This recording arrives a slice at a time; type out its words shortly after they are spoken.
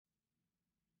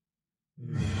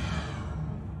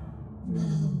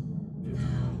Now,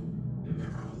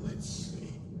 let's see.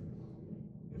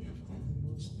 We have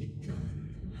almost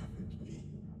begun, haven't we?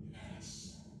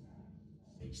 Yes.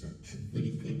 Seems that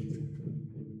everything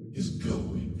is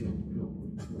going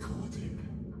according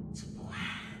to plan.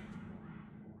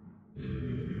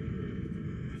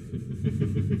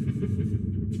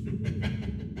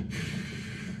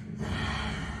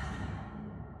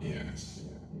 Yes,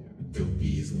 the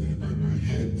bees lay by my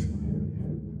head.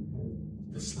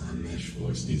 The Slanesh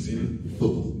force is in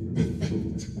full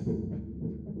effect.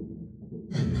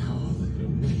 And now all that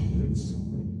remains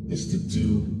is to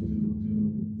do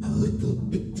a little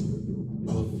bit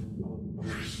of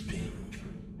reaping.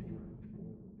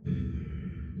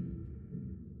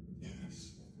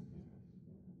 Yes,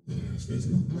 there's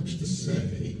not much to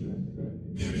say.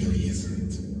 There really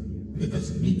isn't. There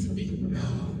doesn't need to be.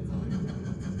 No.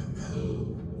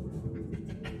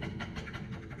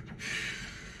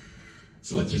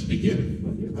 So let's just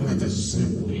begin. Let us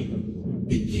simply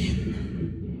begin.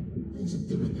 Is it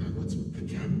doing that? What's with the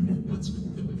camera? What's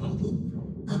with the bottle?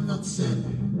 I'm not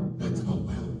certain, but oh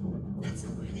well, that's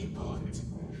not really important.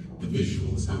 The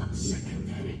visuals are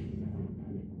secondary.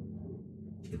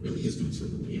 It really is doing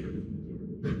something here.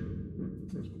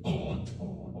 Odd.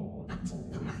 But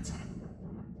no matter.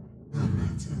 No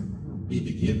matter. We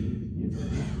begin.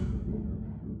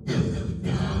 Hello,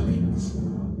 darlings.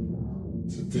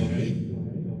 Today,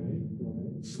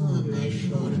 Slanesh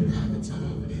or an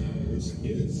avatar as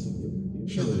his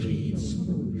shall read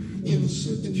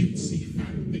innocent cutesy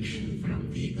fanfiction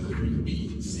from the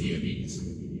RWBY series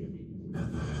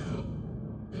of a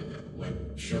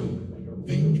web show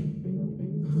thing.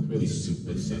 I'm not really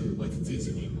super certain what it is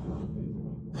anymore.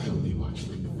 I only watched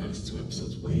like the first 2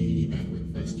 episodes way back when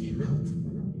it first came out,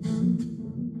 and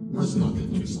was not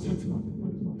interested.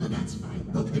 But that's fine,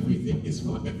 not everything is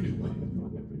for everyone.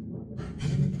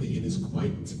 Apparently it is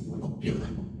quite popular.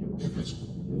 There's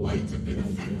quite a bit of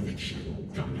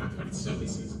fanfiction coming out for its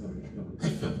services. I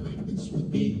felt like this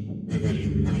would be a very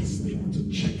nice thing to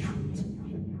check out.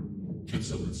 And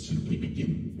so let's simply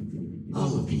begin.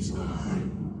 All of these are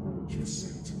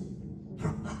innocent,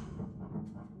 proper.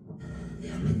 They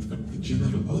are meant for the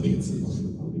general audiences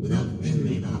without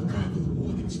any archival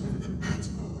warnings on them at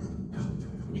all. No,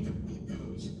 we don't need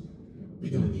those. We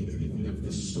don't need anything of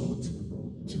the sort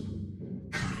to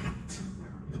corrupt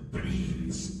the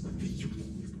brains of the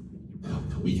youth. No,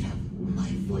 we have my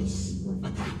voice for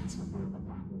that.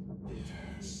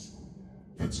 Yes,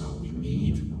 that's all we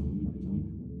need.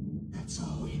 That's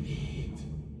all we need.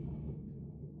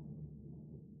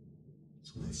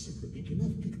 So let's simply begin.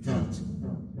 I've picked out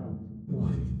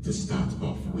one to start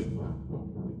off with,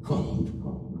 called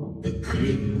The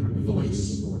Grimm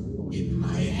Voice in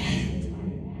My Head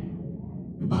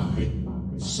by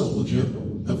Soldier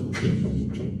of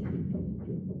Krieg.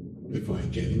 Before I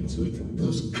get into it,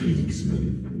 those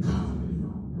Kriegsmen,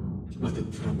 what a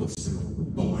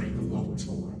troublesome, boring lot.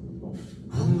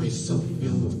 Always so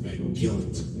filled with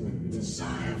guilt and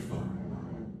desire for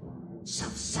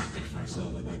self-sacrifice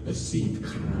over their perceived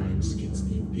crimes against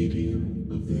the imperium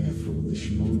of their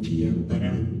foolish monkey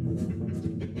emperor.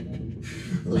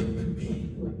 Let them be.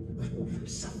 Let them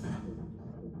suffer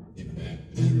in their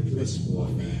endless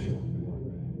warfare.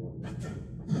 But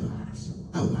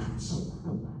alas,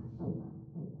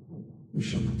 we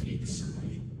shall not read the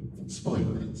summary,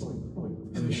 spoil it,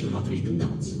 and we shall not read the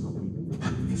notes.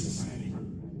 Unnecessary.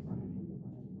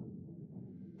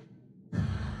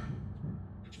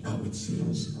 Oh, it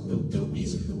seems the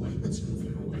dopey's in the way. Let's move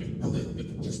him away a little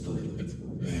bit, just a little bit.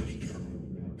 There we go.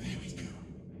 There we go.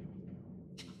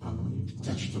 Oh, you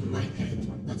touched on my head.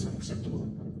 That's unacceptable.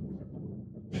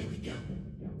 There we go.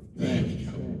 There we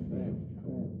go.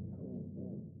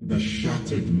 The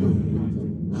shattered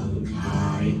moon hung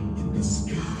high in the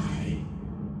sky.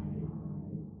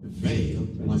 The vale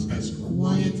was as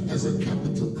quiet as a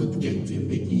capital could get in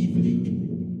the evening.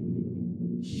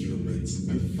 Humans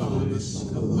and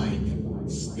faunus alike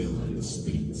still on the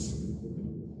streets,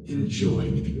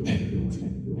 enjoying the end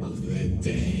of their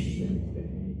day.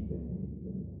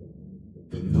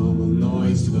 The normal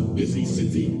noise of a busy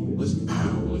city was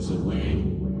hours away.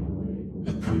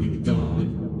 A coming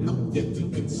dawn, not yet a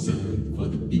concern for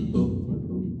the people.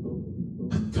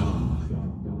 A dawn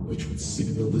which would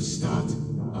signal the start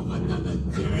of another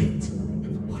great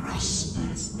and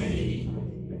prosperous day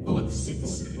for the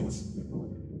citizens.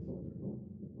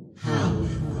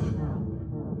 However,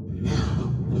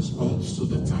 now was also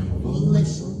the time for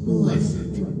less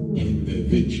pleasant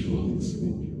individuals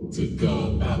to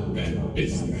go about their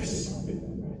business.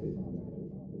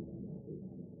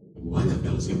 One of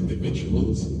those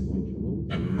individuals,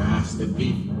 a master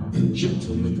thief and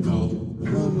gentleman called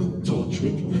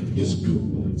Thornwood and his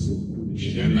goons,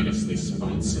 generously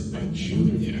sponsored by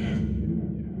Junior,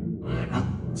 were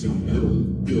up to no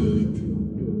good,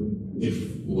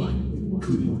 if one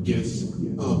couldn't guess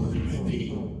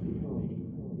already.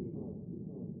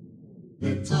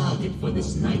 The target for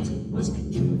this night was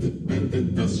the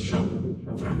independent dust shop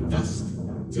from dusk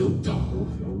till dawn,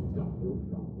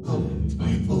 owned by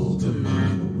an older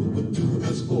man who would do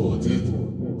as ordered,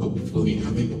 hopefully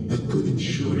having a good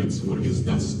insurance for his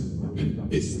dust and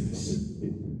business.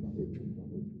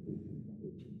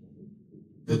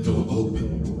 The door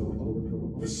opened.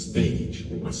 The stage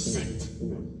was set.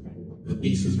 The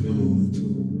pieces moved.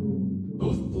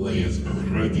 Both players are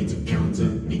ready to counter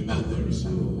the other's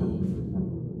move.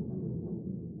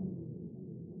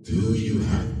 Do you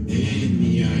have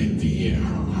any idea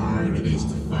how hard it is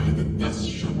to find a dust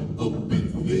shop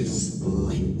open this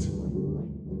late?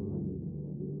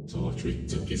 Thornwood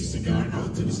took his cigar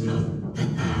out of his mouth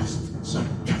and asked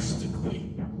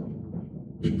sarcastically.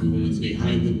 The goons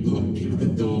behind him blocking the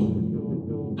door,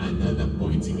 another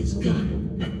pointing his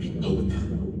gun at the owner.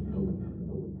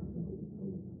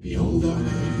 The older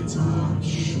man's arm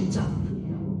shot up.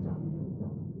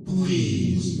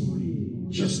 Please,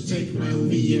 just take my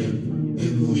Leah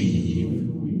and leave.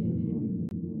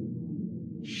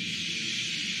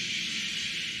 Shh.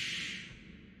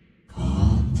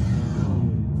 Calm down.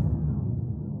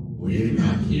 We're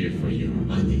not here for your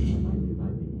money.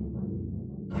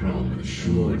 Roman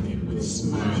assured him with a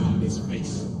smile on his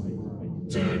face,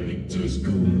 turning to his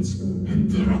goons and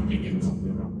dropping it.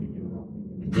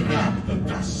 Grab the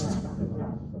dust.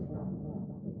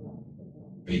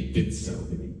 They did so,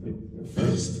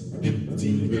 first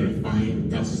emptying the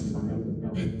refined dust,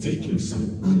 then taking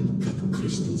some uncut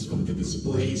crystals from the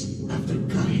displays after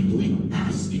kindly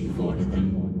asking for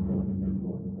them.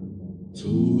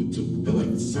 Two took the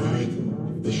left side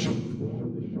of the shop,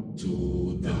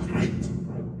 to the right,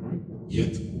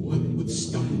 yet one would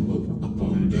stumble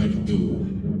upon their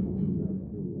doom.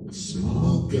 A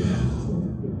small girl,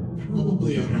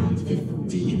 probably around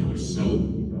 15 or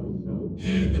so,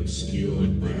 head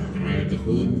obscured by a red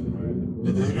hood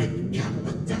with a red cap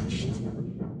attached.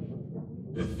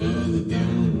 The further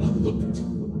down one looked,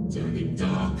 turning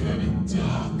darker and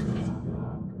darker,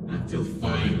 until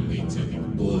finally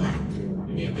turning black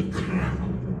near the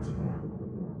ground.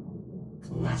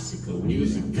 Classical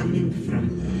music coming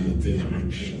from her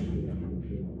direction.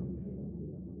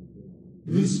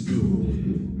 This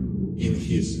goon, in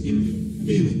his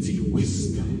infinity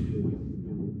wisdom,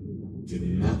 did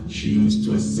not choose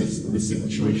to assess the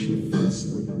situation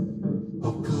first,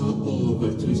 or call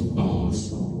over to his boss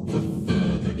for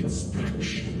further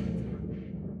instruction,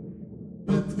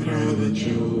 but rather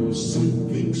chose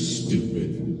something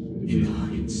stupid in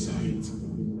hindsight.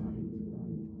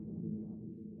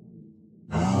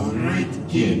 All right,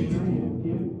 kid,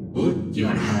 put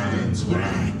your hands where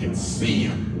I can see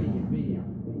them.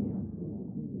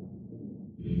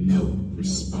 No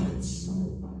response.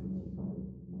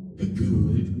 The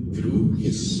goon drew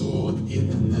his sword in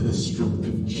another stroke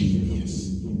of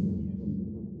genius.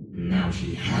 Now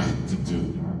she had to do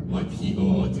what he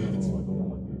ordered.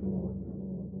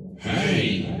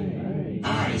 Hey!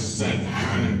 I said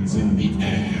hands in the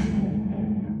air.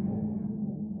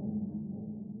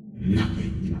 Nothing.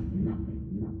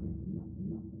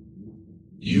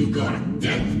 You got a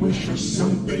death wish or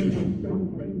something?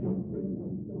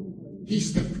 He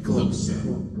stepped closer,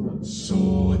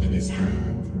 sword in his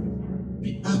hand,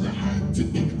 the other hand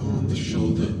tipping on the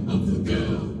shoulder of the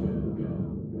girl.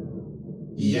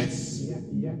 Yes.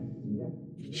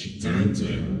 She turned to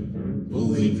him,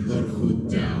 pulling her hood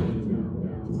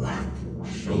down, black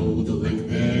shoulder-length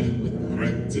hair with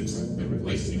red tips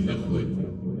replacing the hood.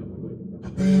 A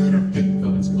pair of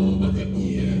headphones over her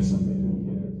ears.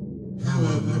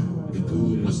 However, the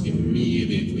goon was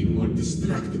immediately more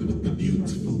distracted with the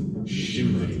beautiful,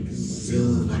 shimmering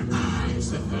silver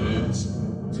eyes of hers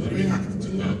to react to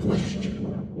her question.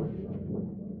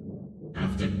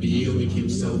 After peeling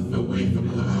himself away from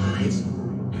her eyes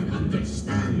and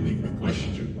understanding the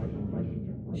question,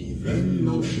 he then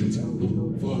motioned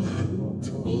for her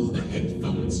to pull the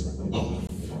headphones off.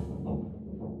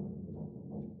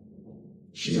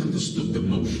 She understood the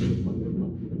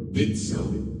motion, did so,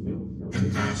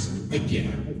 and asked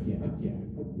again,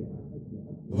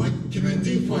 "What can I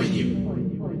do for you?"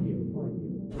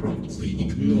 Promptly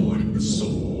ignoring the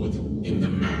sword in the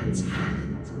man's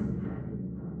hand.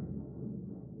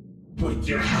 "Put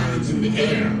your hands in the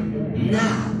air,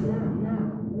 now!"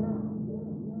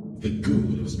 The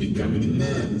goon was becoming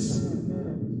nervous.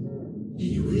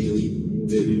 He really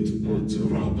didn't want to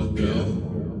rob a girl,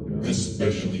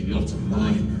 especially not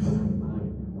minor.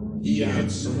 He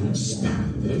had some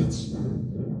standards,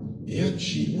 yet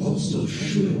she also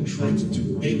shouldn't try to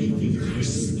do anything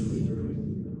risky.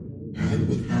 And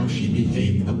with how she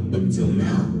behaved up until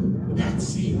now, that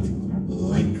seemed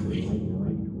likely.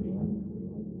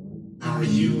 Are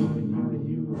you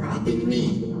robbing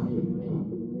me?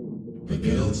 The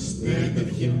girl stared at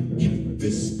him in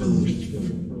disbelief.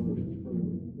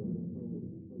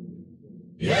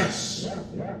 Yes!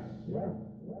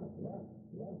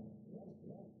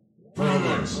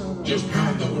 Brothers, just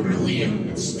hand over Liam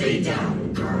and stay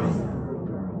down, girl.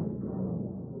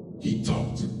 He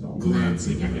talked,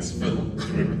 glancing at his fellow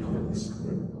criminals.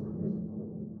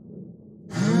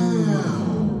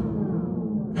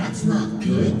 Oh, that's not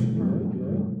good.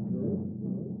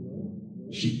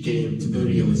 She came to the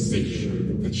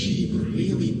realization that she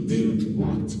really didn't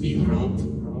want to be robbed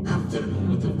after a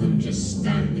moment of them just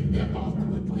standing there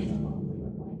awkwardly.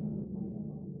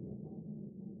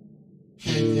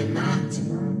 Can you not?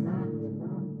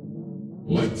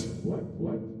 What?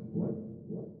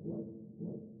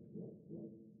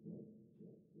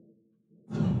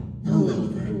 Oh, hello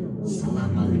there.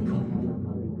 Salam alaikum.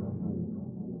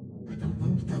 I don't know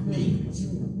what that means,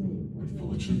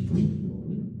 unfortunately.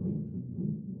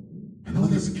 I know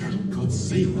there's a cat called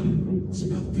Salem,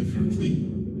 spelled differently.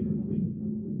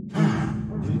 Ah,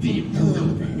 indeed,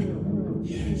 hello there.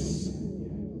 Yes.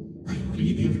 I'm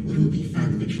reading RWBY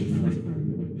fanfiction for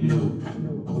no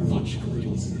logical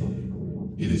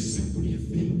reason. It is simply a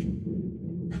thing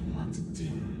I want to do.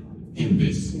 In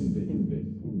this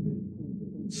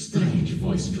strange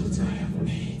voice filter I have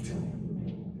made.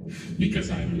 Because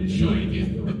I'm enjoying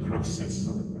it, the process.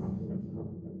 I'm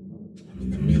in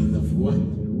the middle of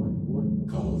one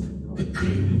called the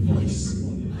grimm voice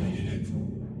in my head.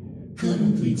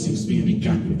 Currently, it seems to be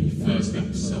recapping the first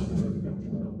episode,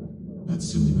 but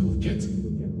soon we'll get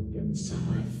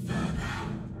somewhere further.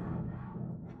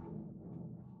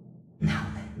 Now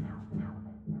then.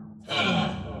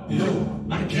 No,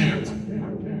 I can't.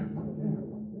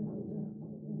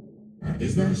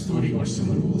 Is that a story or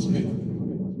some rules, mate?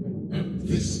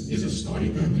 This is a story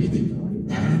that I'm reading,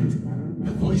 and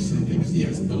the voice and things,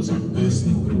 yes, those are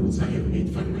personal rules I have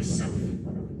made for myself.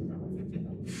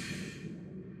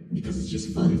 Because it's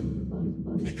just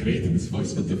fun. I created this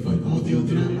voice with the fun audio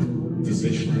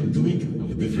dramatization I'm doing of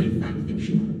a different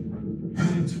fanfiction.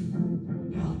 And,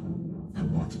 well, I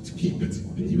wanted to keep it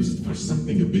and use it for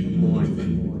something a bit more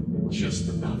than just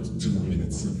about 2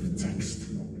 minutes of text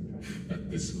that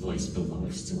this voice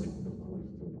belongs to.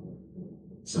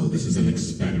 So this is an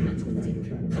experimental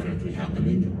thing currently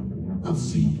happening. I'll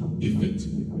see if it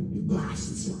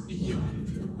lasts beyond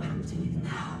what I'm doing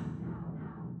now.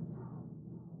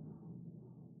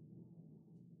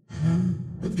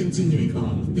 But continuing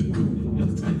on with the goon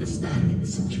not understanding the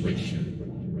situation.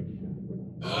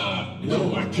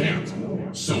 No, I can't.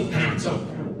 So hands up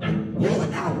and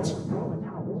walk out.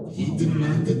 He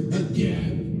demanded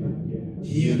again,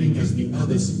 hearing as the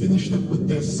others finished up with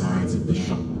their sides of the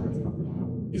shop.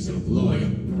 His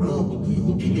employer probably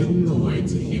looking annoyed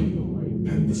to him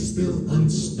and the still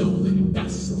unstolen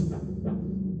dust.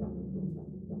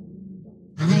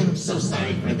 I am so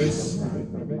sorry for this.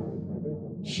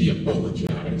 She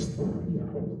apologized.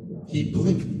 He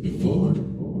blinked before,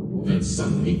 then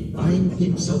suddenly found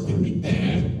himself in the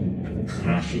air and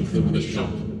crashing through the shop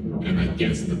and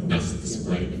against the dust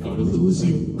display before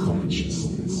losing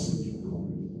consciousness.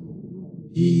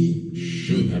 He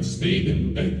should have stayed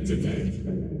in bed today.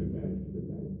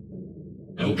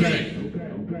 Okay.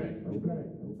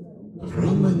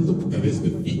 Roman looked at his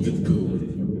defeated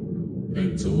goon,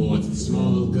 then towards the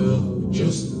small girl who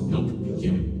just knocked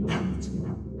him out.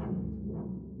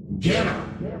 Get up!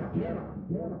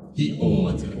 He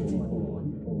ordered.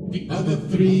 The other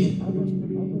three,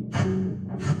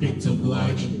 happy to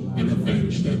oblige and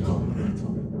avenge their comrade.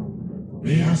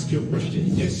 May I ask you a question?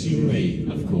 Yes, you may,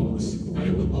 of course. I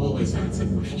will always answer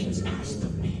questions asked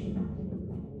of me.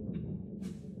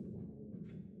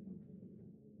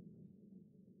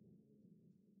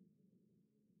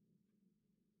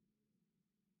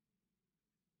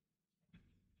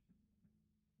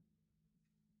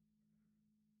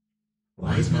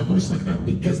 Why is my voice like that?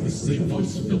 Because this is a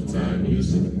voice filter I'm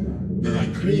using that I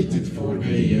created for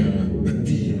a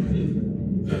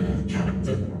demon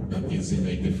character that is in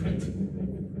a different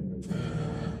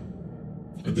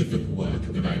work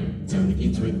that I'm turning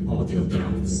into an audio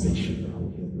dramatization.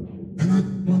 And I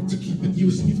want to keep it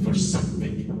using it for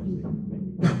something.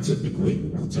 Now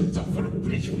typically, I'll turn it off for a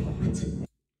brief moment.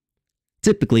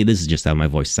 Typically, this is just how my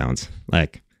voice sounds.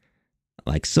 Like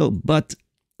so, but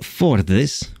for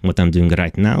this, what I'm doing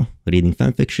right now, reading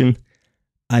fanfiction,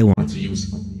 I want to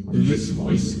use this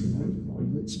voice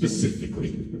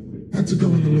specifically, and to go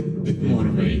in a bit more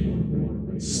of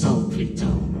a sultry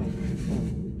tone,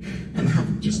 and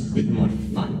have just a bit more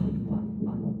fun.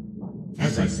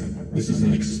 As I said, this is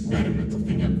an experimental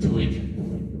thing I'm doing.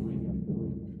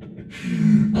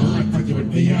 Oh, I thought you were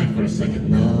AI for a second.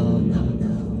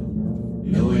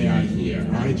 No AI here.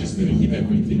 I just read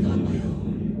everything on my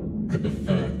own. I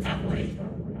prefer it that way.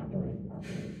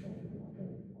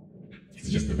 It's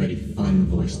just a very fun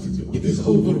voice to do. It is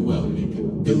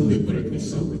overwhelming, deliberately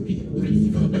so, with the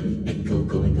reverb and echo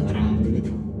going around in it.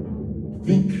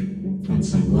 Think on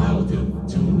some louder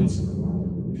tones,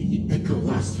 the echo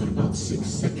lasts for about 6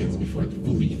 seconds before it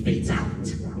fully fades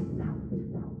out.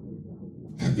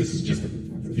 And this is just a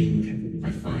thing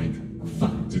I find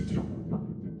fun to do.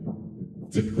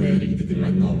 Typically I read it in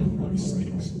my normal voice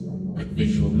things, like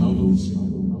visual novels,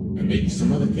 and maybe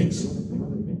some other things.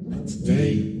 But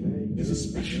today is a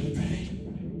special day,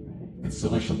 and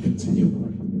so I shall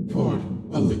continue for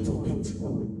a little bit.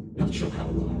 Not sure how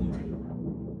long.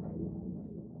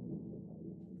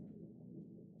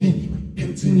 Anyway,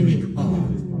 continuing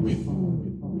on with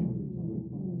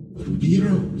Ruby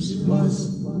Rose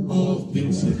was, all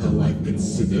things in her life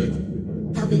considered,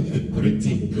 having a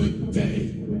pretty good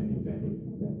day.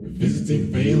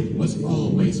 Visiting Vale was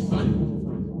always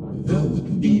fun, though it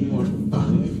would be more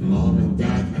fun if Mom and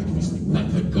Dad at least let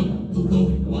her go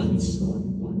alone once.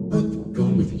 But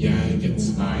going with Yang and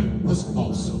Sky was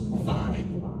also fine.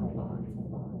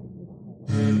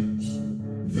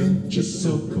 Then just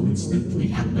so coincidentally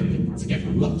happening to get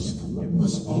lost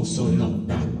was also not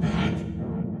that bad.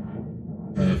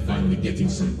 Finally getting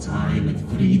some time and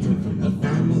freedom from her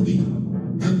family,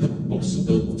 and the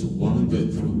possibility to wander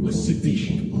through a city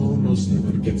she almost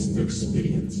never gets to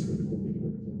experience.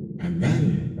 And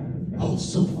then,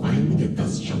 also finding a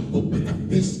dust jump open at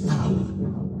this hour.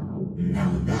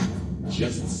 Now that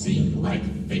just seemed like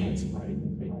fate.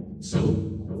 So,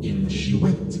 in she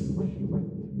went.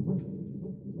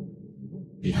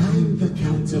 Behind the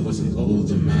counter was an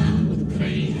older man with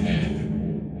grey hair,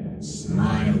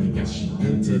 smiling as she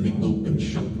entered the open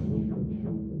shop.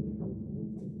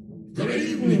 Good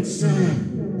evening, sir.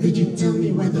 Could you tell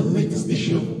me where the latest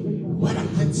issue of What a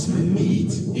Huntsman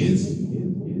Needs is?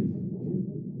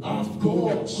 Of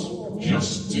course.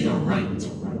 Just to your right.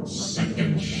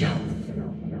 Second shelf.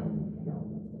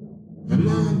 The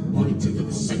man pointed to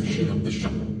the section of the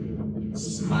shop,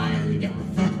 smiling at the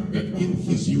fact that in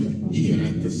his youth he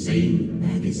read the same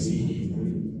magazine.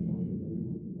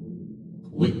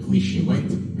 Quickly she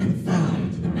went and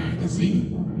found the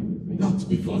magazine, not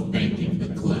before thanking the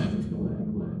clerk,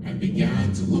 and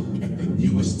began to look at the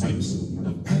newest types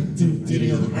of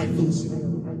anti-material rifles,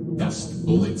 dust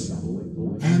bullets,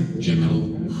 and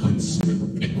general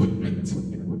huntsman equipment.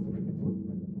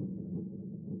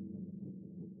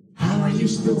 How are you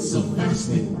still so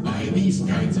fascinated by these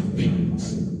kinds of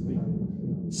things?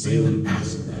 Salem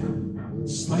asked her,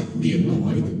 slightly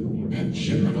annoyed, and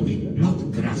generally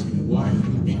not grasping why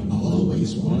Ruby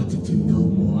always wanted to know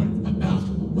more about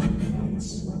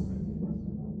weapons.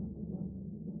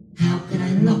 How could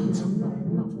I not?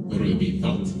 Ruby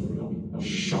thought,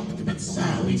 shocked that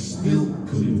Sally still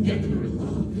couldn't get her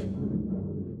love.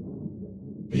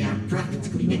 They are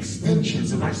practically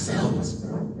extensions of ourselves,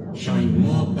 showing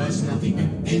more personality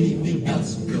than anything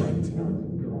else could.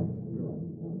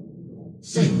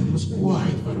 Salem was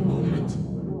quiet for a moment,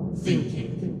 thinking.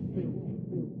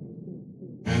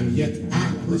 And yet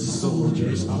Atlas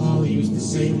soldiers all use the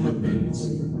same weapons.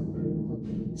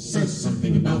 Says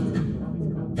something about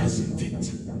them, doesn't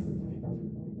it?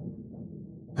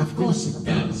 Of course it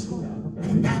does,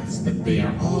 and that's that they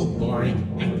are all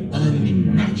boring and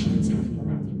unimaginative.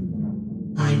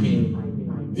 I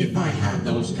mean, if I had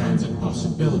those kinds of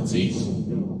possibilities,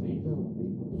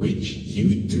 which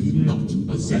you do not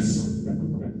possess,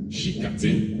 she cut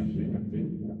in.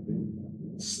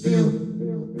 Still,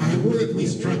 I would at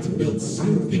least try to build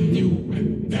something new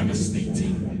and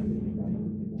devastating.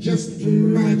 Just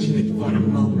imagine it for a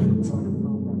moment.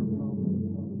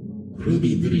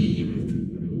 Ruby dreamed,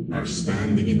 her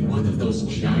standing in one of those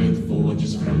giant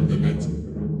forges from the net,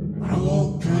 where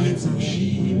all kinds of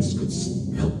machines could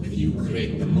help you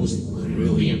create the most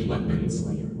brilliant weapons.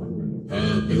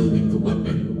 Her building the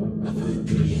weapon of her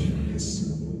dreams.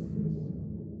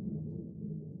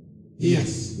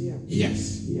 Yes,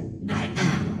 I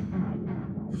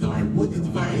am. Though I would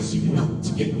advise you not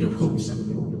to get your hopes up.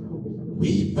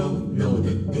 We both know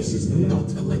that this is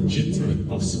not a legitimate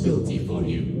possibility for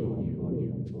you.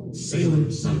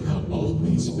 Salem somehow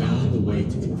always found a way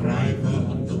to deprive her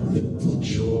of the little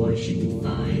joy she could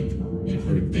find in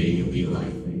her daily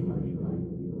life.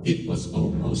 It was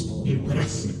almost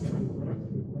impressive.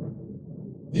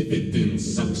 If it didn't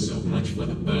suck so much for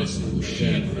the person who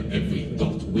shared her every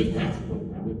thought with her.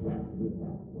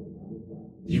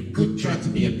 You could try to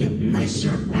be a bit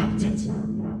nicer about it.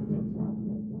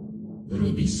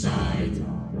 Ruby sighed,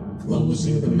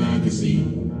 closing the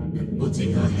magazine and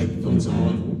putting her headphones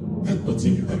on and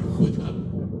putting her hood up,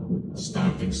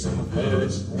 starting some of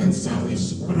hers and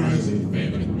Sally's surprising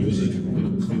favorite music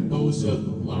from a composer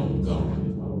long gone.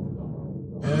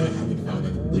 Her having found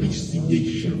an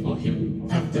appreciation for him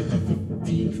after her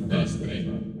 15th birthday,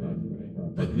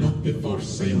 but not before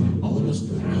Salem almost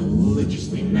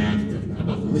religiously nagged her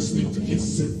about listening to his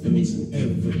symphonies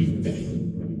every day.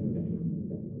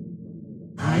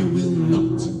 I will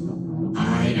not.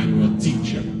 I am your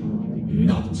teacher,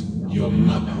 not your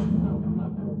mother,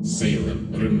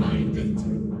 Salem reminded.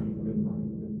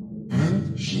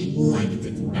 And she liked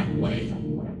it that way,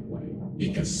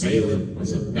 because Salem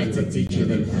was a better teacher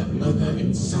than her mother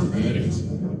in some areas,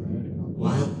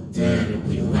 while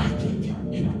terribly lacking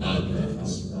in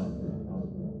others.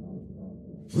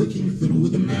 Flicking through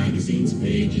the magazine's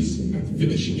pages and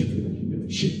finishing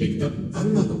it, she picked up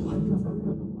another one.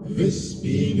 This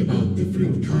being about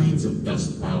different kinds of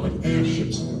dust-powered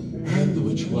airships, and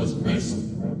which was best.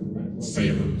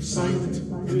 Salem silent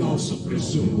and also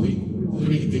presumably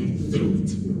reading through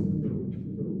it.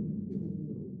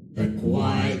 Her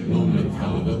quiet moment,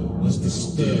 however, was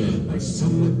disturbed by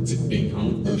someone tipping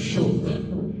on her shoulder.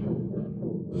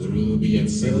 Ruby and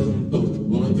Salem both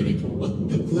wondering what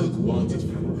the clerk wanted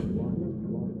from them.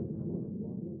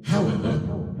 However,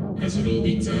 as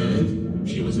Ruby turned,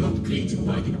 she was not greeted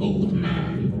by the old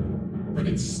man, but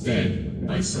instead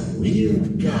by some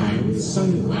weird guy with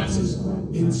sunglasses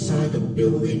inside the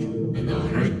building and a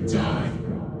red tie.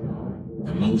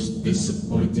 The most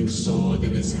disappointing sword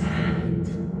in his hand.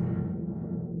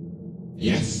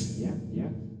 Yes?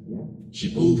 She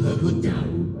pulled her hood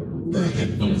down, the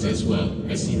headphones as well,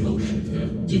 as he motioned her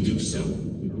to do so.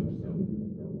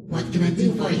 What can I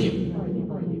do for you?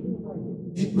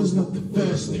 It was not the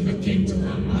first thing that came to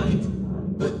her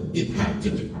mind, but it had to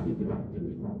do.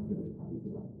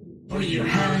 Put your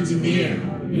hands in the air,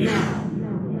 now!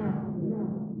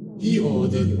 He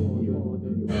ordered,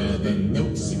 then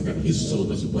noticing that his sword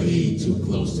was way too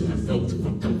close to her throat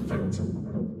for comfort.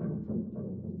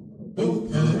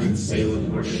 Both her and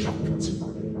Salem were shocked,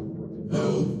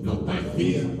 though not by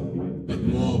fear, but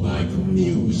more by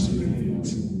amusement.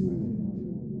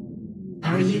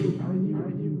 Are you?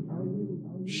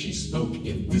 She spoke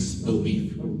in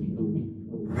disbelief.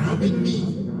 Robbing me?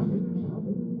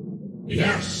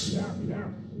 Yes!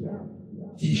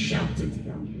 He shouted,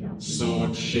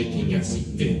 sword shaking as he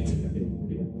did.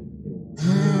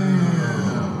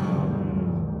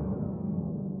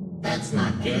 That's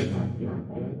not good.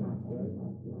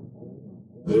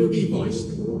 Ruby voiced,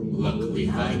 luckily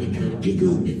hiding her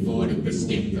giggle before it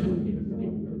escaped her.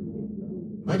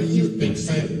 What do you think,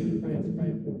 Sam?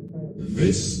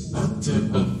 This utter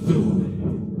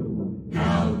buffoon.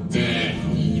 How dare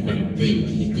he even think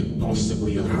he could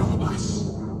possibly rob us?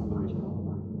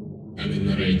 An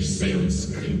enraged Salem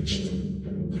screeched,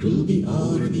 Ruby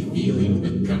already feeling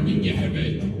the coming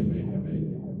headache.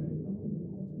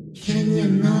 Can you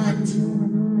not?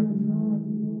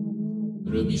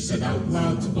 Ruby said out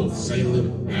loud to both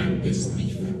Salem and this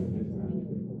thief.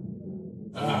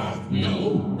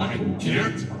 No, I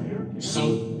can't.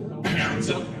 So, hands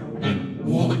up and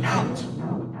wall it out.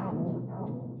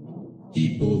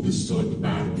 He pulled his sword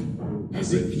back,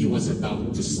 as if he was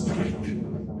about to strike.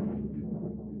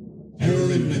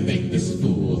 Eliminate this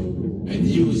fool, and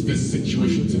use this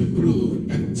situation to improve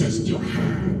and test your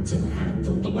hand to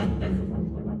handle the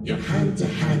weapon. Your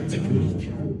hand-to-hand technique.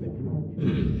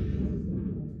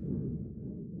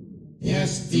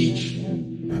 Yes, teach,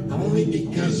 but only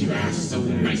because you asked so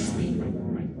nicely.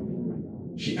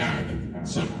 She added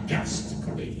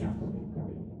sarcastically,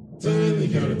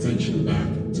 turning her attention back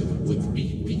to the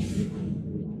would-be thief.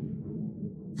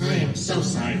 I am so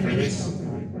sorry for this.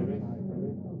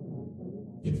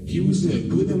 Infusing a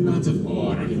good amount of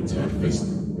aura into her fist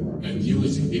and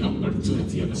using the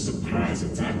opportunity of a surprise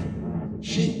attack,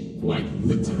 she quite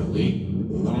literally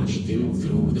launched him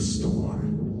through the store.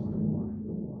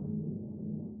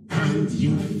 And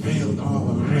you failed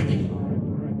already.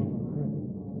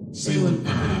 Salem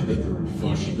added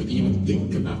before she could even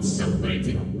think about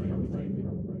celebrating.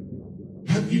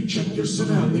 Have you checked your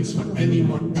surroundings for any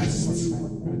more pests?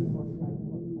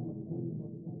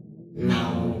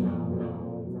 No.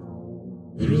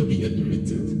 Ruby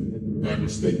admitted,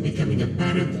 mistake becoming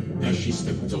apparent as she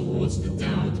stepped towards the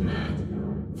downed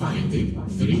man, finding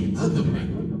 3 other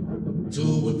men,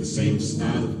 2 with the same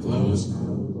style of clothes,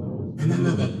 and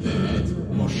another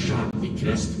third, more sharply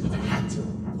dressed with a hat,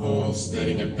 all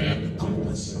staring at their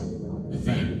accomplice,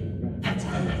 then at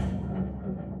her.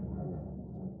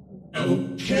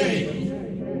 Okay!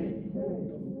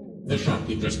 The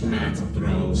sharply dressed man's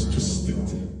brows twisted.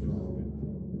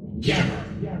 Gather!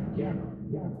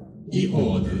 He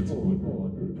ordered,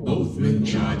 both men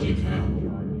charging her,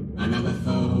 another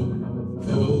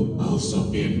though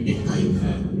also being behind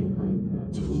her,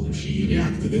 to whom she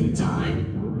reacted in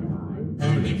time,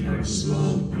 earning her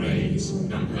small praise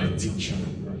from her teacher.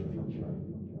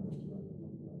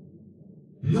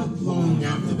 Not long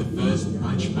after the first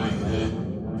punch by her,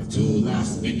 the 2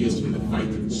 last figures from the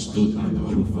fight stood on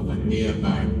the roof of a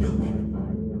nearby building.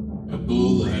 A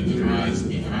bull had rise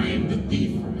behind the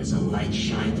thief as a light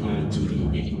shined onto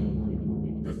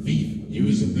RWBY. The thief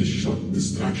using this short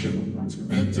distraction to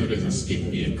enter his escape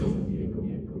vehicle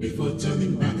before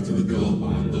turning back to the girl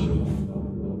on the roof.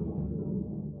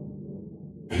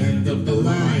 End of the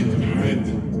line, Red!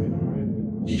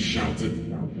 He shouted,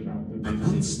 an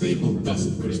unstable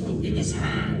dust crystal in his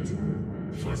hand,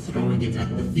 before throwing it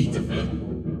at the feet of her,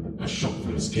 a shot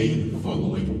from his cane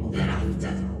following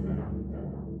thereafter.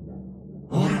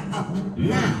 Order up,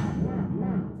 now!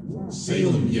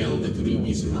 Salem yelled at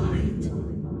RWBY's mind.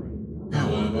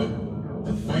 However,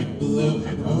 the fight below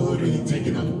had already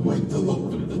taken out quite a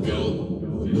lot from the girl,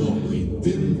 who normally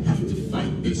didn't have to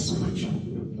fight this much,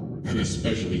 and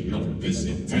especially not this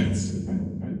intense.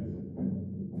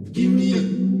 Give me a...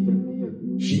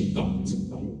 she thought,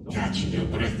 catching her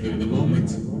breath in the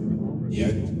moment,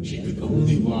 yet she could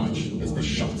only watch as the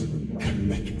shot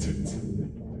connected.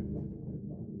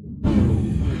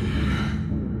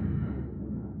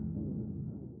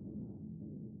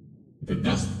 The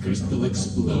dust crystal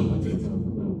exploded,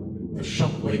 the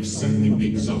shockwave sending the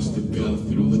exhausted girl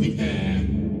through the air,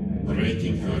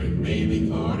 breaking her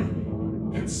remaining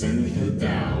arm and sending her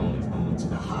down onto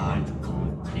the hard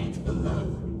concrete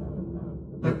below.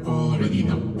 Her already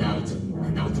knocked out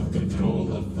and out of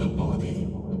control of her body.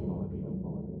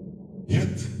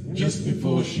 Yet, just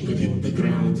before she could hit the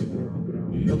ground,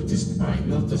 noticed by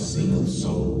not a single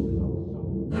soul,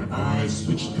 her eyes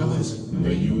switched colors from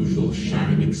their usual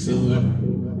shining silver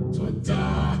to a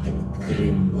dark and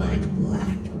grim-like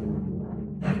black.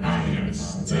 Her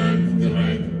iris turned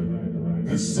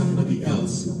red as somebody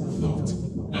else thought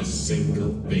a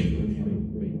single thing.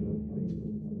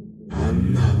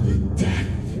 Another death.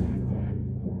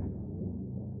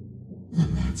 And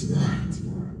that's that.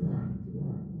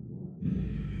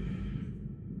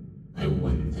 I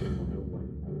wonder.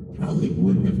 Probably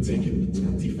wouldn't have taken me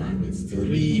 25 minutes to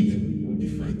read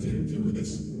if I didn't do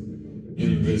this.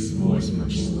 In this voice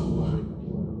much slower.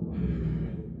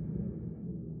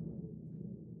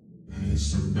 There's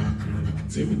some background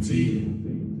activity,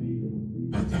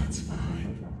 but that's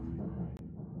fine.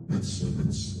 Let's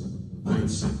find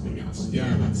something else.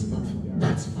 Yeah, that's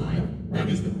fine. That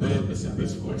is the purpose of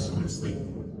this voice, honestly.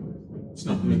 It's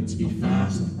not meant to be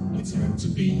fast, it's meant to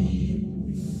be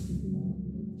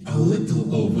a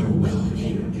little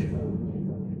overwhelming,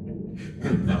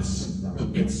 and thus a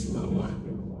bit slower,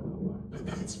 but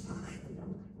that's fine.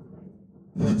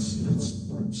 Let's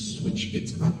switch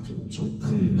it up to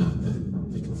another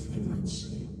little thing, let's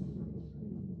see.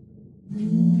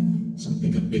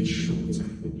 Something a bit shorter.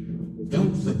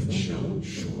 Don't let it show,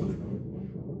 sure.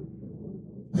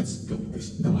 Let's go with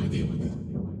this, no idea what it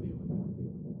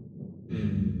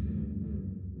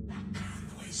background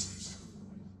voices.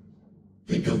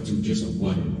 I think I'll do just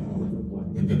one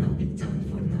more, and then I'll be done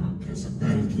for now, because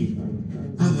apparently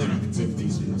other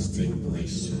activities must take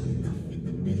place soon enough in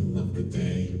the middle of the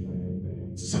day.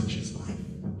 Such is life.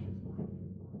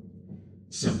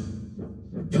 So,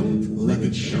 Don't Let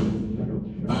It Show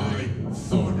by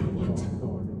Thornwood.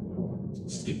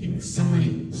 Skipping the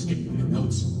summary, skipping the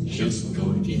notes, just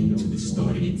going into the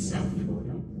story itself,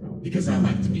 because I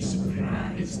like to be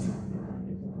surprised.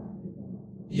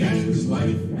 Yang's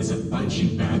life as a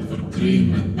punching bag for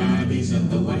grimm and baddies and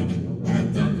the like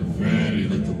had done very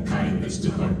little kindness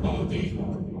to her body.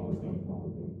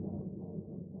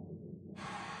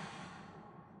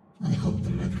 I hope the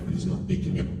microphone is not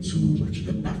picking up too much of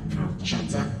the background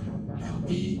chatter. That'll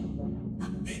be a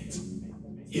bit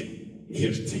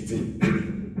irritating.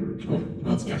 Oh,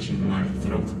 not catching my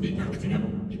throat be acting up.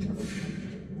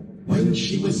 When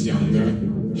she was younger,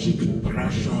 she could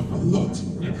brush off a lot,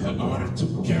 and her art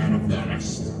took care of the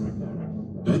rest.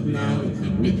 But now, in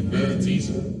her mid-30s,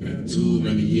 and too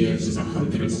many years as a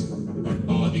huntress, her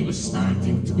body was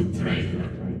starting to betray her.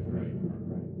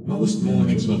 Most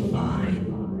mornings were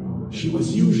fine. She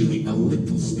was usually a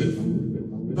little stiff,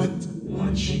 but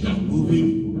once she got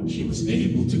moving, she was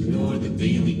able to ignore the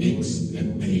daily aches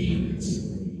and pains.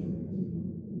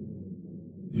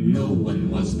 No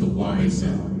one was the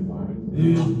wiser.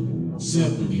 No,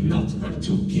 certainly not her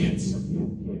two kids.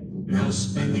 Now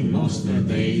spending most of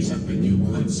their days at the new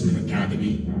Huntsman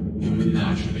Academy in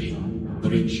Menagerie,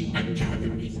 Bridge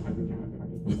Academy.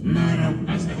 With Mara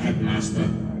as the headmaster,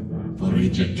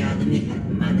 Bridge Academy had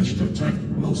managed to attract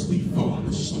mostly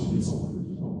foreign students.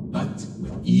 But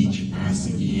with each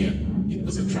passing year, it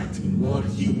was attracting more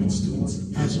human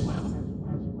students as well.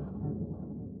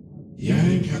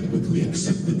 Yang had quickly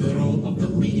accepted the role of the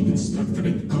lead instructor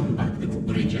in combat at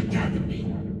Bridge Academy.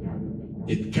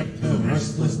 It kept her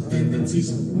restless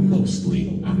tendencies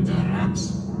mostly under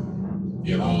wraps.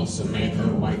 It also made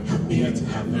her wife happier to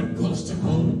have her close to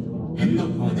home and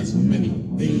not on as many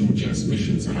dangerous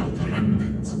missions around the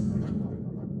remnant.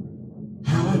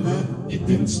 However, it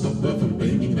didn't stop her from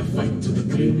bringing the fight to the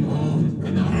grimm on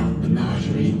and around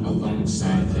Menagerie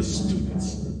alongside her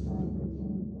students.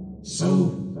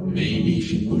 So, maybe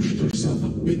she pushed herself a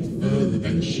bit further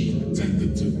than she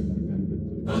intended to.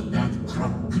 But that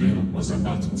crop grimm was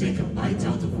about to take a bite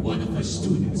out of one of her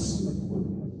students.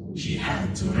 She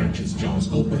had to wrench his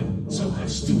jaws open so her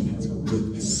student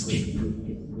could escape.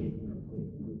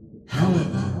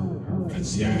 However,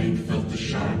 as Yang felt the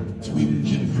sharp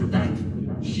twinge in her back,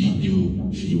 she knew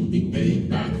she would be paying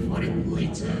back for it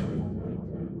later.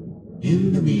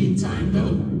 In the meantime,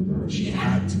 though, she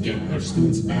had to get her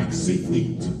students back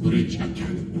safely to Bridge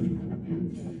Academy.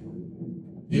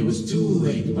 It was too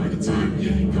late by the time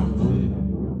Yang got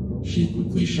home. She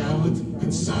quickly showered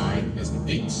and sighed as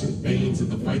the aches and pains of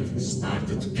the fight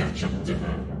started to catch up to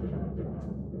her.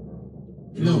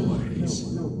 No worries.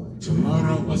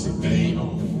 Tomorrow was a day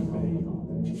off.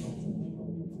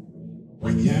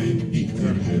 When Yang peeked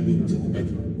her head into the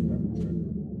bedroom,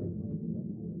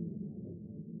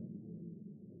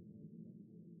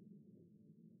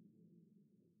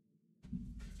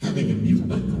 having a mute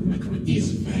button on the microphone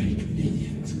is very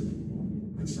convenient.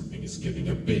 When something is getting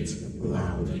a bit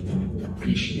louder than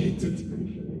appreciated.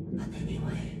 But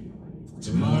anyway,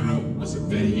 tomorrow was a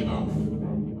day off.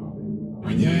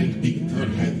 When Yang peeked her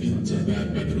head into their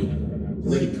bedroom,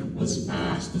 Blake was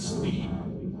fast asleep.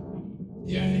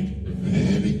 Yang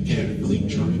very carefully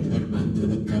joined her under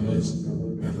the covers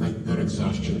and let her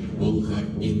exhaustion pull her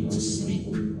into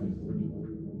sleep.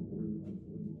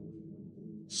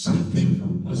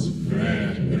 Something was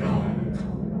very wrong.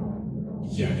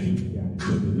 Yang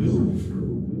couldn't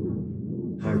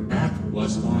move. Her back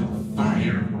was on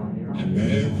fire, and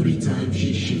every time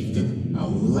she shifted, a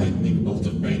lightning bolt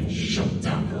of pain shot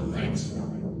down her legs.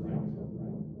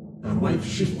 Her wife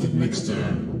shifted next to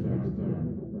her.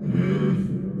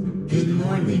 Good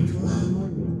morning, love.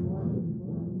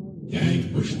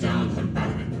 Yang pushed down her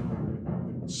back.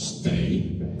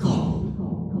 Stay calm.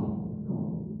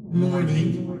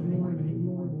 Morning.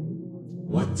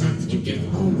 What time did you get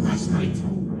home last night?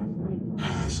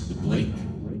 Asked Blake.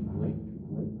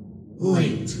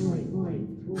 Late.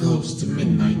 Close to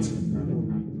midnight.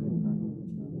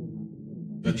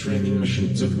 The training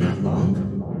mission took that long?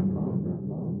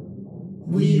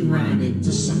 We ran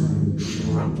into some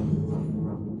trouble.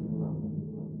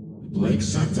 Blake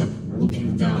sat up,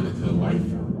 looking down at her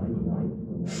wife.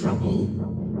 Trouble?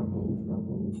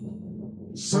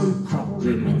 Some crop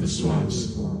grimm in the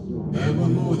swamps. There were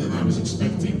more than I was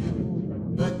expecting,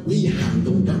 but we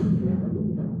handled them.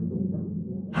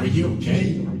 Are you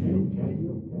okay?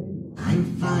 I'm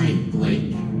fine,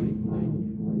 Blake.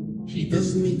 She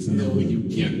doesn't need to know you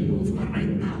can't move her right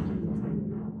now.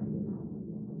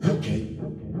 Okay.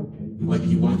 What do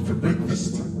you want for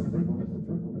breakfast?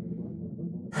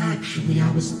 Actually,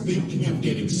 I was thinking of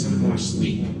getting some more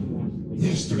sleep.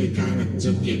 Yesterday kinda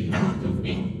took it out of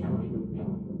me.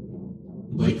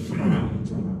 Blake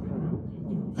frowned.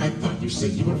 I thought you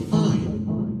said you were fine.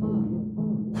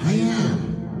 I am.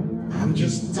 I'm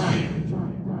just tired.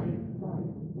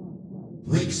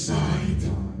 Blake sighed.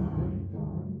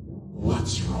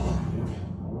 What's wrong?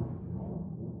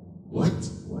 What?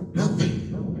 Nothing.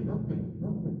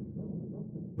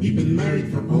 We've been married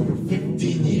for over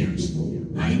 15 years.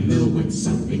 I know when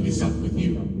something is up with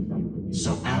you.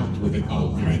 So out with it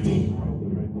already.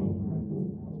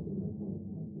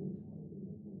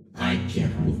 I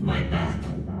can't move my back.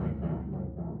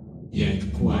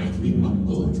 Yang quietly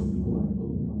mumbled.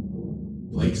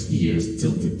 Blake's ears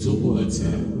tilted towards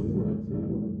her.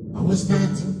 What was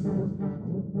that?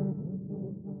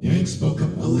 Yang spoke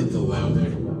up a little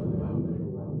louder.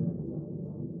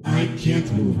 I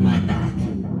can't move my back.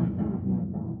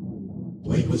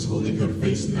 Blake Blake was holding her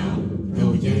face now,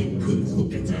 though Yang couldn't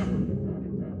look at her.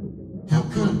 How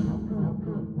come?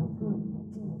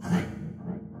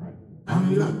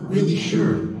 I'm not really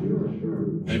sure.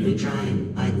 Every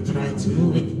time I try to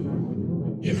move it,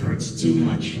 it hurts too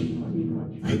much.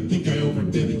 I think I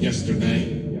overdid it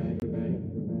yesterday.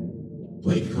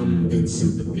 Blake hummed in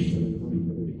sympathy.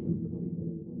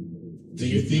 Do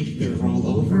you think you can roll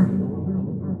over?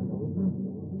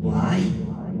 Why?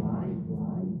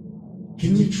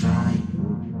 Can you try?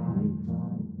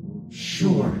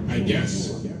 Sure, I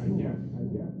guess.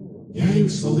 Yang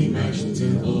slowly mashed the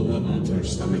tin over onto her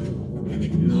stomach and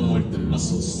ignored the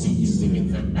muscles seizing in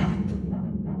her back.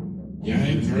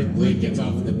 Yang heard Blake get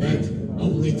off the bed,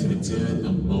 only to return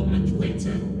a moment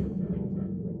later.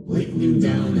 Blake leaned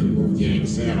down and moved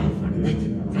Yang's hair off her neck,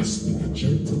 resting a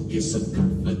gentle kiss of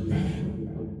comfort there.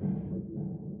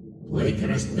 Blake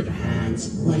rested her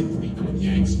hands lightly on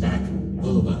Yang's back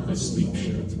over her sleep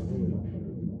shirt.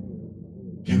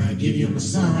 Can I give you a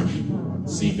massage?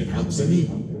 See if it helps any?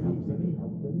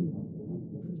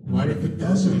 What if it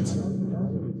doesn't?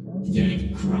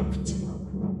 Yang croaked.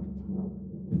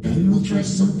 Then we'll try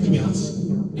something else,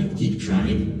 and keep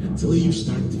trying until you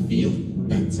start to feel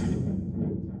better.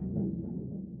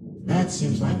 That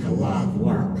seems like a lot of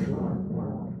work.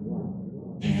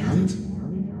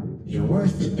 And you're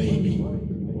worth it, baby.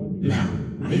 Now,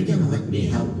 are you gonna let me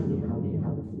help?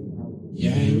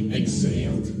 Yang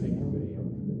exhaled.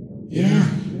 Yeah,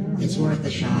 it's worth a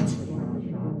shot.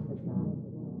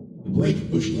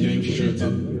 Blake pushed Yang's shirt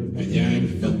up, and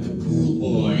Yang felt the cool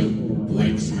oil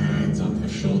Blake's hands on her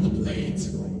shoulder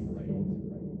blades.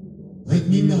 Let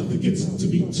me know if it gets to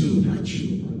be too much.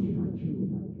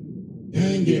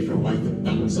 Yang gave her wife a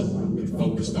thumbs up and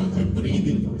focused on her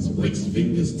breathing as Blake's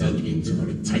fingers dug into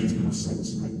her tight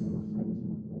muscles.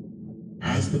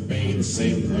 As the pain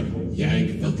assailed her,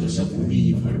 Yang felt herself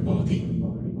leave her body,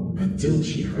 until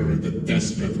she heard a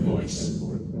desperate voice.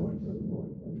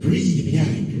 Breathe,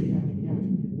 Yang!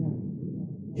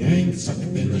 Yang sucked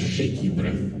in a shaky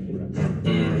breath, her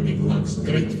burning lungs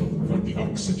grateful for the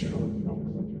oxygen.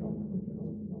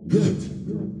 Good.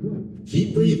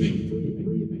 Keep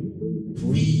breathing.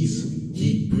 Please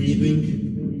keep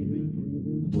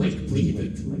breathing. Blake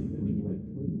pleaded.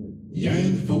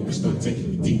 Yang focused on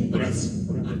taking deep breaths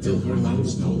until her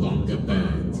lungs no longer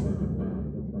burned.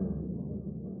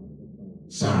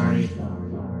 Sorry.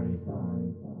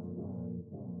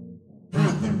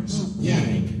 Brothers,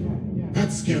 Yang,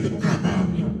 that scared the crap out of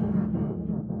me.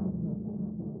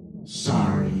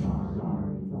 Sorry.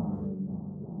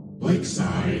 Blake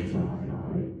sighed.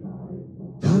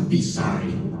 Don't be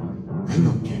sorry. I'm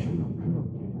okay.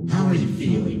 How are you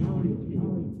feeling?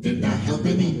 Did that help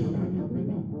any?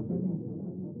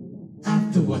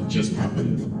 After what just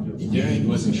happened, Yang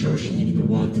wasn't sure she even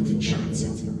wanted to chance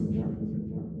it.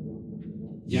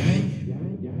 Yang,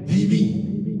 maybe?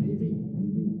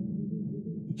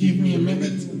 Give me a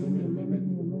minute.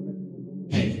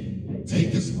 Hey,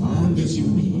 take as long as you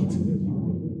need.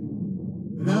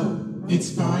 No,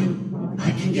 it's fine.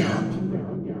 I can get up.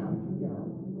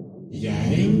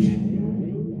 Yang?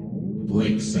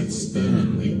 Blake said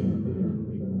sternly.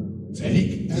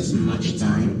 Take as much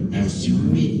time as you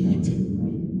need.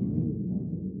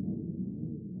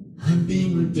 I'm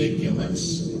being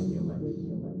ridiculous.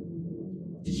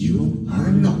 You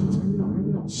are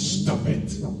not. Stop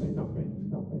it.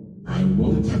 I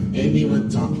won't have anyone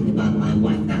talking about my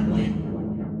wife that way.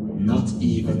 Not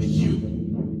even you.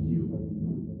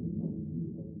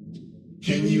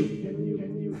 Can you...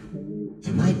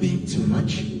 Am I being too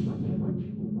much?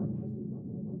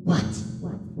 What?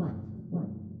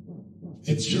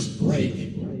 It's just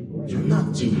Blake. You're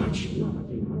not too much.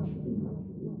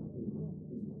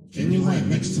 Can you lie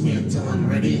next to me until I'm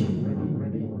ready?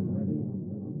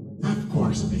 Of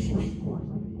course, baby.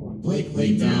 Blake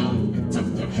lay down and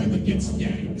tucked her head against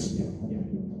Yang's.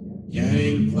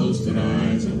 Yang closed her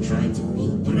eyes and tried to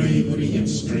pull bravery and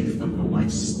strength from her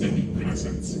wife's steady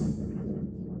presence.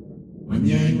 When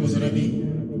Yang was ready,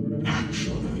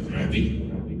 actually ready,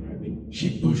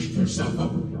 she pushed herself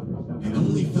up and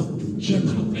only felt the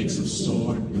general aches of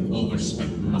sore and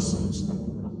overspent muscles.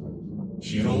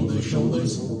 She rolled her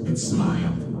shoulders and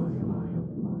smiled.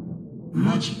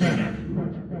 Much better.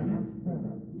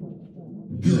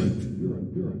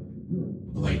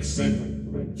 Good, Blake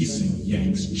said, kissing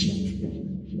Yang's cheek.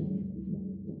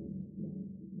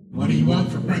 What do you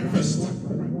want for breakfast?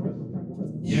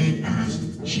 Yang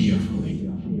asked cheerfully.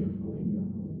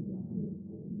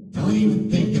 Don't even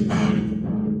think about it.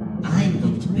 I'm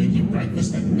going to bring you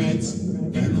breakfast and meds,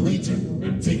 then later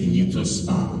I'm taking you to a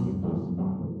spa.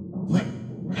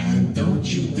 And don't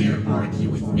you dare argue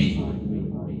with me.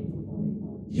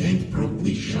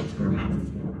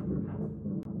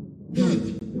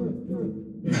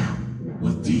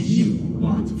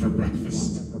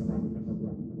 breakfast.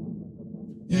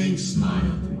 Yang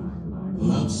smiled,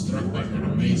 love struck by her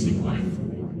amazing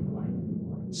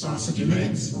wife. Sausage and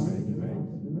eggs?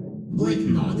 Blake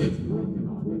nodded.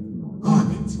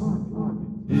 On it.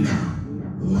 Now,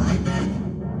 lie back,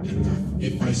 and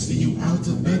if I see you out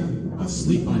of bed, I'll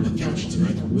sleep on the couch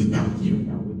tonight without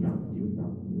you.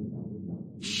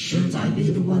 Shouldn't I be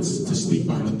the ones to sleep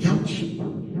on the couch?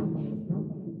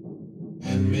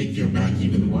 And make your back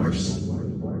even worse?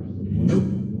 Nope.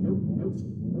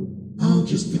 I'll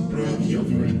just deprive you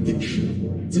of your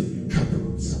addiction to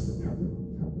cuddles.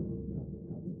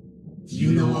 Do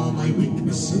you know all my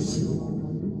weaknesses?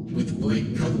 With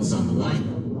Blake cuddles on the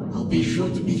line, I'll be sure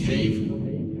to behave.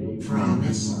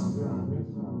 Promise.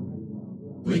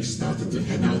 Blake started to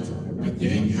head out, but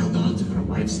Yang held on to her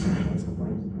wife's hand.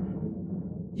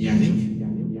 Yang?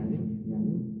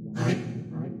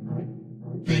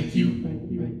 Thank you.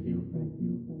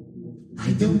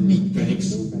 I don't need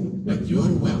thanks, but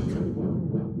you're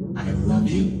welcome. I love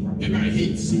you, and I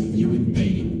hate seeing you in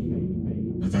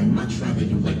pain. But I'd much rather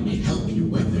you let me help you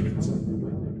weather it.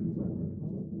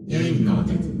 Yang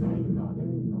nodded.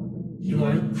 You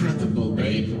are incredible,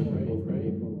 babe.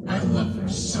 I love her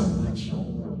so much.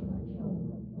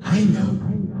 I know.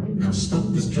 Now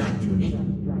stop distracting me.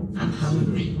 I'm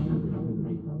hungry.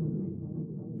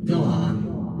 Go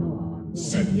on,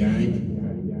 said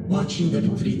Yang, watching the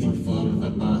retreating form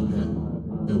of a partner,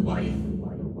 the wife,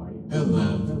 her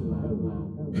love,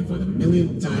 and for the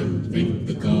millionth time thank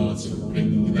the gods for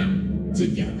bringing them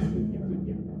together.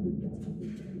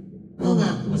 Well,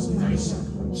 that was nice and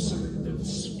wholesome, little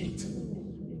sweet.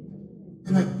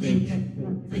 And I think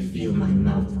I feel my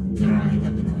mouth drying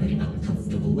up in a very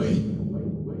uncomfortable way,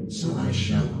 so I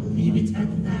shall leave it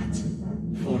at that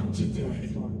for today.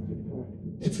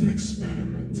 It's an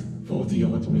experiment.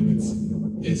 40-odd minutes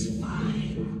is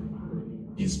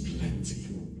fine. Is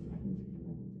plenty.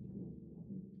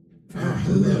 Ah,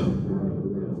 hello.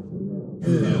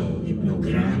 Hello,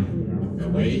 Hypnogram. The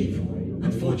wave.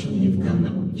 Unfortunately, you've come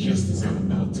up just as I'm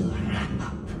about to wrap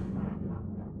up.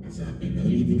 As I've been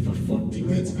reading for 40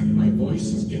 minutes and my voice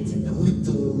is getting a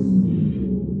little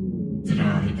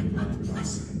dry and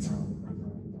unpleasant.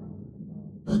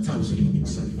 But I was reading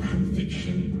some fan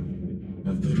fiction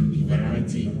of the RWBY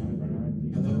variety.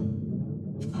 Hello?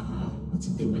 What's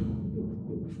it doing?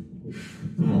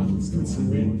 The model's done some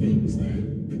weird things there.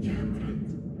 The camera.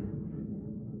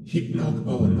 Hypnog,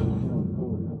 oh no.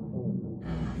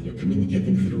 You're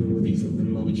communicating through these little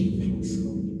emoji things.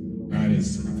 That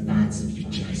is some advanced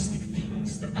futuristic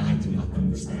things that I do not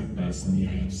understand personally.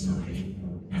 I am sorry.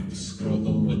 I have to scroll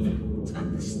over them to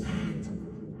understand.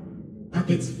 But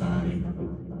it's fine.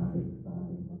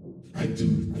 I do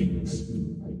things,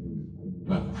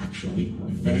 well, actually,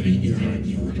 very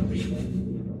irregularly.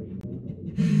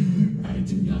 I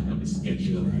do not have a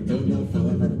schedule. I don't know if I'll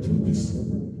ever do this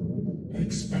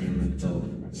experimental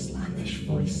slangish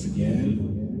voice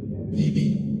again.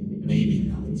 Maybe,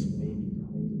 maybe not.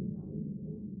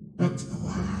 But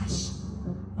alas,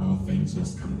 all things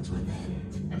must come to an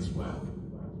end as well.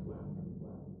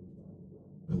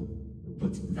 We'll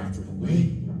put that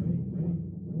away.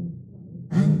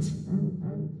 And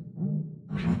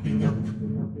wrapping up.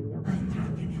 I'm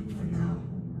wrapping up for now.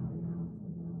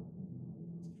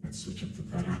 Let's switch up to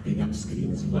the wrapping up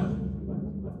screen as well.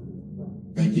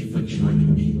 Thank you for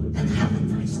joining me and have a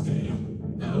nice day.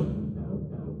 No?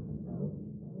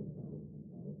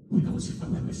 Who knows if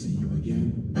I'll ever see you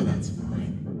again, but that's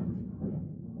fine.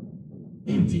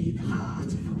 Indeed, heart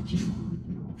emoji.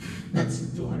 That's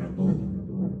adorable.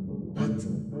 But